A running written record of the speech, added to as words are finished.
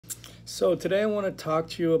So today I want to talk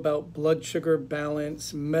to you about blood sugar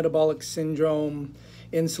balance, metabolic syndrome,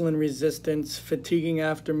 insulin resistance, fatiguing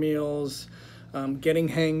after meals, getting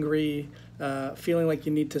hangry, feeling like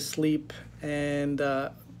you need to sleep, and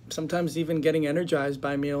sometimes even getting energized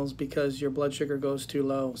by meals because your blood sugar goes too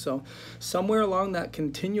low. So somewhere along that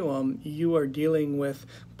continuum, you are dealing with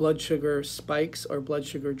blood sugar spikes or blood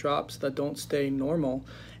sugar drops that don't stay normal.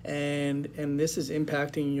 And this is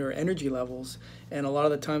impacting your energy levels, and a lot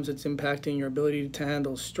of the times it's impacting your ability to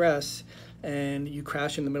handle stress, and you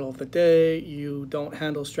crash in the middle of the day. You don't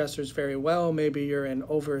handle stressors very well. Maybe you're in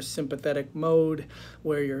over sympathetic mode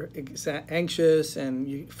where you're anxious and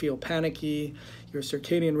you feel panicky. Your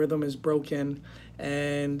circadian rhythm is broken,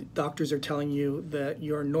 and doctors are telling you that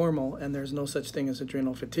you're normal and there's no such thing as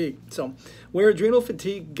adrenal fatigue. So where adrenal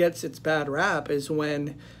fatigue gets its bad rap is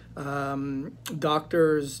when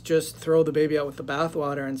doctors just throw the baby out with the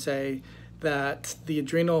bathwater and say that the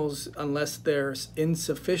adrenals, unless they're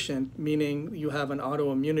insufficient, meaning you have an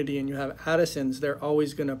autoimmunity and you have Addison's, they're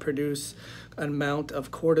always going to produce an amount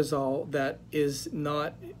of cortisol that is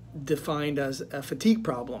not defined as a fatigue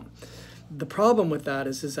problem. The problem with that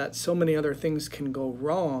is that so many other things can go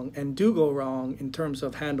wrong and do go wrong in terms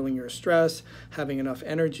of handling your stress, having enough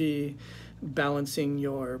energy, balancing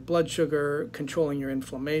your blood sugar, controlling your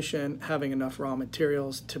inflammation, having enough raw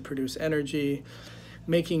materials to produce energy,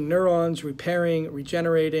 making neurons, repairing,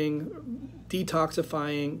 regenerating,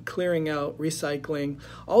 detoxifying, clearing out, recycling.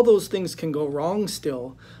 All those things can go wrong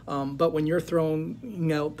still, but when you're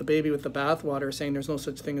throwing out the baby with the bathwater saying there's no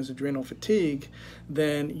such thing as adrenal fatigue,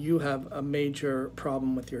 then you have a major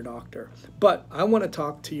problem with your doctor. But I want to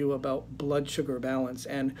talk to you about blood sugar balance,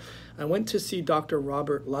 and I went to see Dr.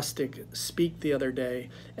 Robert Lustig speak the other day,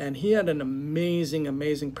 and he had an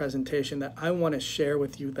amazing presentation that I want to share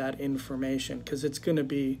with you that information because it's going to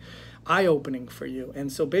be eye-opening for you.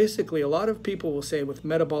 And so basically a lot of people will say with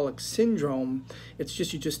metabolic syndrome, it's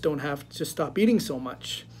just you just don't have to stop eating so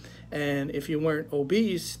much. And if you weren't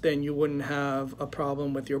obese, then you wouldn't have a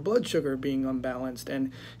problem with your blood sugar being unbalanced.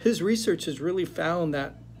 And his research has really found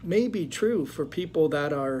that may be true for people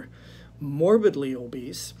that are morbidly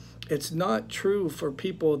obese. It's not true for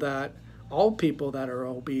all people that are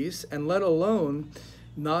obese, and let alone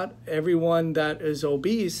not everyone that is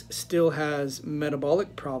obese still has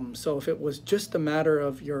metabolic problems. So if it was just a matter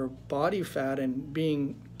of your body fat and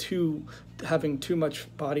having too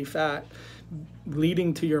much body fat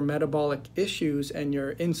leading to your metabolic issues and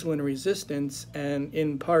your insulin resistance and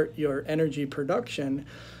in part your energy production,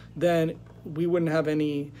 then we wouldn't have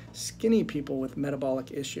any skinny people with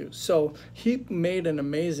metabolic issues. So he made an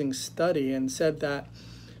amazing study and said that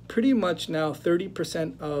pretty much now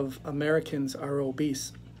 30% of Americans are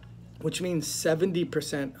obese, which means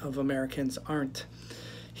 70% of Americans aren't.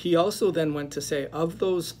 He also then went to say of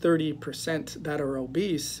those 30% that are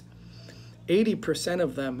obese, 80%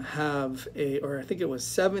 of them have or I think it was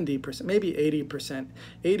 70%, maybe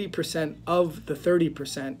 80% of the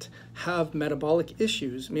 30% have metabolic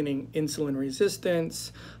issues, meaning insulin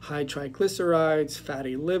resistance, high triglycerides,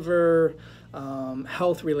 fatty liver,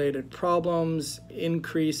 health-related problems,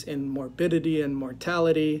 increase in morbidity and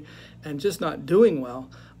mortality, and just not doing well.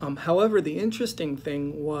 However, the interesting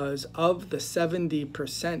thing was of the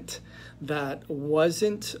 70% that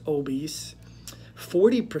wasn't obese,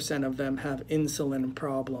 40% of them have insulin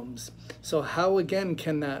problems. So how again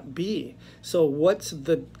can that be? So what's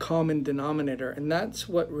the common denominator? And that's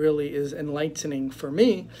what really is enlightening for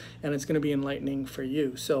me, and it's going to be enlightening for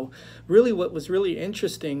you. So really what was really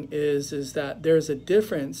interesting is that there's a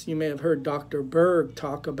difference. You may have heard Dr. Berg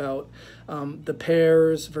talk about the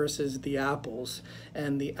pears versus the apples.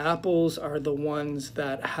 And the apples are the ones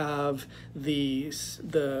that have the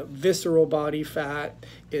visceral body fat.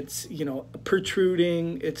 It's,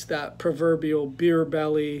 protruding. It's that proverbial beer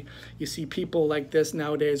belly. You see people like this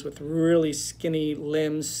nowadays with really skinny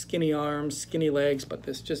limbs, skinny arms, skinny legs, but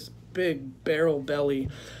this just big barrel belly,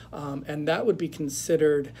 and that would be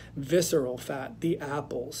considered visceral fat, the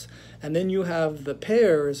apples. And then you have the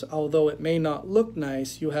pears, although it may not look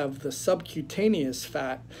nice, you have the subcutaneous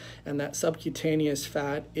fat, and that subcutaneous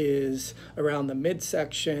fat is around the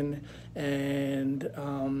midsection, and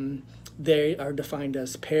they are defined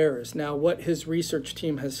as pears. Now what his research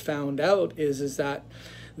team has found out is that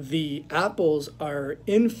the apples are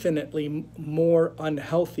infinitely more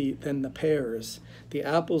unhealthy than the pears. The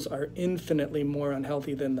apples are infinitely more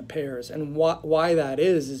unhealthy than the pears. And why that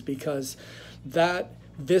is because that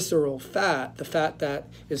visceral fat, the fat that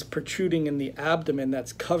is protruding in the abdomen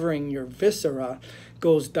that's covering your viscera,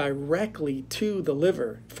 goes directly to the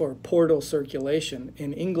liver for portal circulation.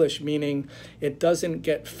 In English, meaning it doesn't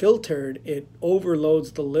get filtered, it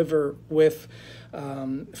overloads the liver with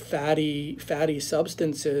fatty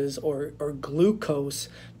substances or glucose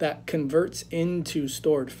that converts into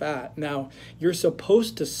stored fat. Now, you're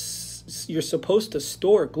supposed to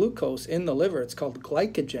store glucose in the liver. It's called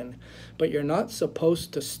glycogen, but you're not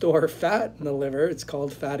supposed to store fat in the liver. It's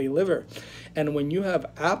called fatty liver. And when you have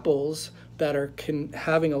apples that are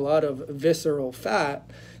having a lot of visceral fat,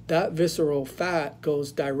 that visceral fat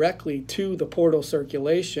goes directly to the portal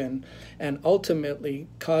circulation and ultimately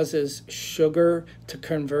causes sugar to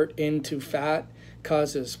convert into fat,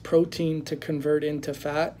 causes protein to convert into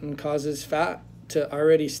fat, and causes fat to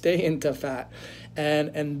already stay into fat.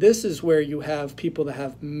 And this is where you have people that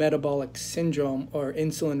have metabolic syndrome or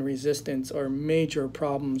insulin resistance or major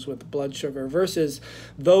problems with blood sugar versus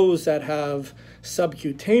those that have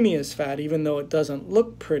subcutaneous fat. Even though it doesn't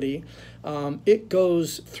look pretty, it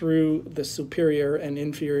goes through the superior and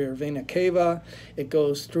inferior vena cava, it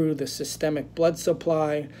goes through the systemic blood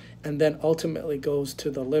supply, and then ultimately goes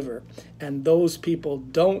to the liver. And those people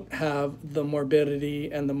don't have the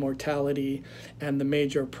morbidity and the mortality and the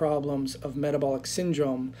major problems of metabolic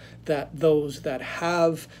syndrome that those that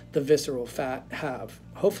have the visceral fat have.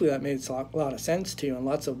 Hopefully that made a lot of sense to you, and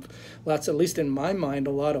lots, at least in my mind,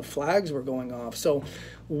 a lot of flags were going off. So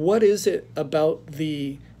what is it about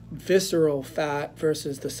the visceral fat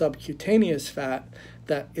versus the subcutaneous fat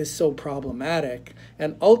that is so problematic?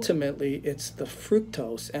 And ultimately it's the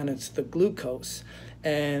fructose and it's the glucose,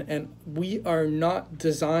 and we are not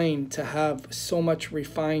designed to have so much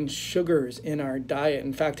refined sugars in our diet.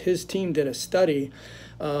 In fact, his team did a study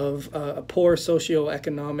of a poor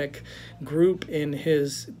socioeconomic group in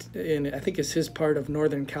I think it's his part of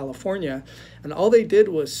Northern California, and all they did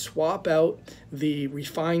was swap out the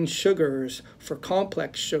refined sugars for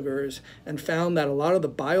complex sugars and found that a lot of the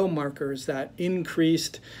biomarkers that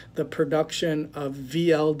increased the production of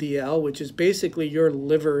VLDL, which is basically your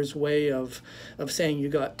liver's way of saying you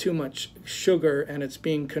got too much sugar and it's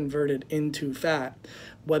being converted into fat,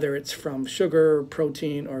 whether it's from sugar,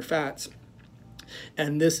 protein, or fats.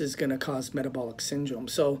 And this is going to cause metabolic syndrome.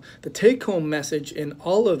 So the take-home message in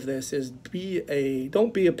all of this is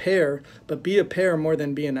don't be a pear, but be a pear more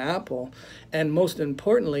than be an apple. And most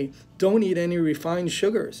importantly, don't eat any refined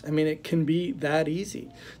sugars. I mean, it can be that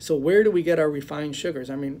easy. So where do we get our refined sugars?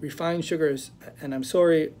 I mean, refined sugars, and I'm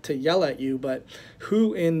sorry to yell at you, but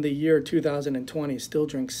who in the year 2020 still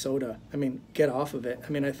drinks soda? I mean, get off of it. I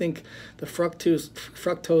mean, I think the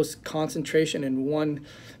fructose concentration in one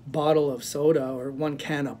bottle of soda or one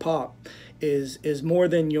can of pop is more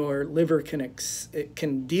than your liver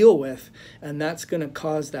can deal with, and that's going to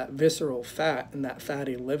cause that visceral fat and that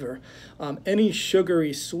fatty liver. Any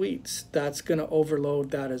sugary sweets, that's going to overload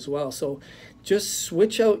that as well. So just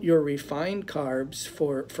switch out your refined carbs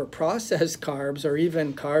for processed carbs, or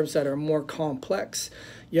even carbs that are more complex.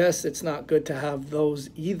 Yes, it's not good to have those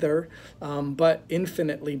either, but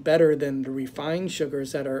infinitely better than the refined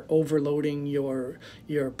sugars that are overloading your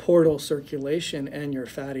portal circulation and your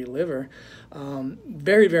fatty liver.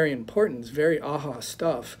 Very, very important. It's very aha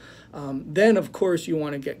stuff. Then, of course, you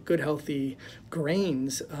want to get good, healthy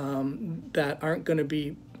grains that aren't going to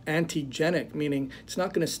be antigenic, meaning it's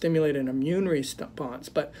not going to stimulate an immune response,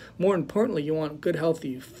 but more importantly, you want good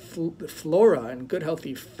healthy flora and good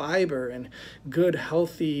healthy fiber and good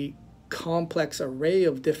healthy complex array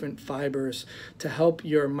of different fibers to help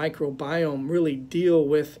your microbiome really deal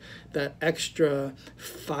with that extra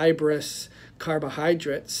fibrous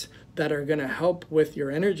carbohydrates that are going to help with your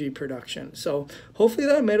energy production. So hopefully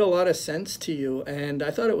that made a lot of sense to you, and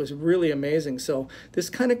I thought it was really amazing. So this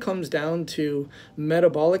kind of comes down to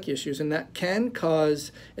metabolic issues, and that can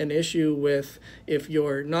cause an issue with if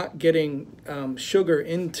you're not getting sugar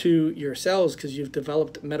into your cells because you've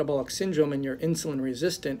developed metabolic syndrome and you're insulin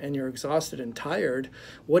resistant and you're exhausted and tired.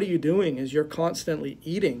 What are you doing is you're constantly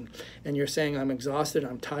eating and you're saying, I'm exhausted,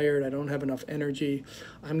 I'm tired, I don't have enough energy,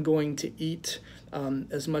 I'm going to eat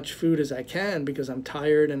as much food as I can because I'm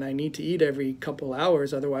tired and I need to eat every couple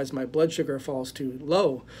hours, otherwise my blood sugar falls too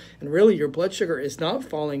low. And really your blood sugar is not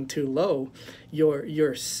falling too low. Your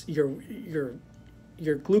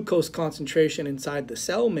glucose concentration inside the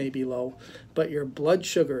cell may be low, but your blood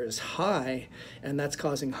sugar is high, and that's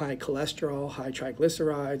causing high cholesterol, high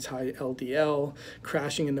triglycerides, high LDL,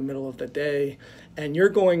 crashing in the middle of the day, and you're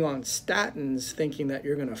going on statins thinking that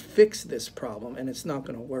you're going to fix this problem, and it's not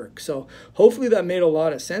going to work. So hopefully that made a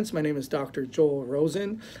lot of sense. My name is Dr. Joel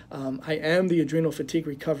Rosen. I am the Adrenal Fatigue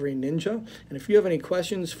Recovery Ninja, and if you have any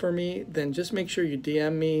questions for me, then just make sure you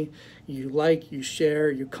DM me, you like, you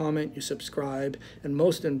share, you comment, you subscribe, and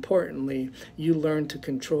most importantly, you learn to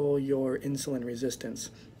control your insulin resistance.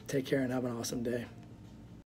 Take care and have an awesome day.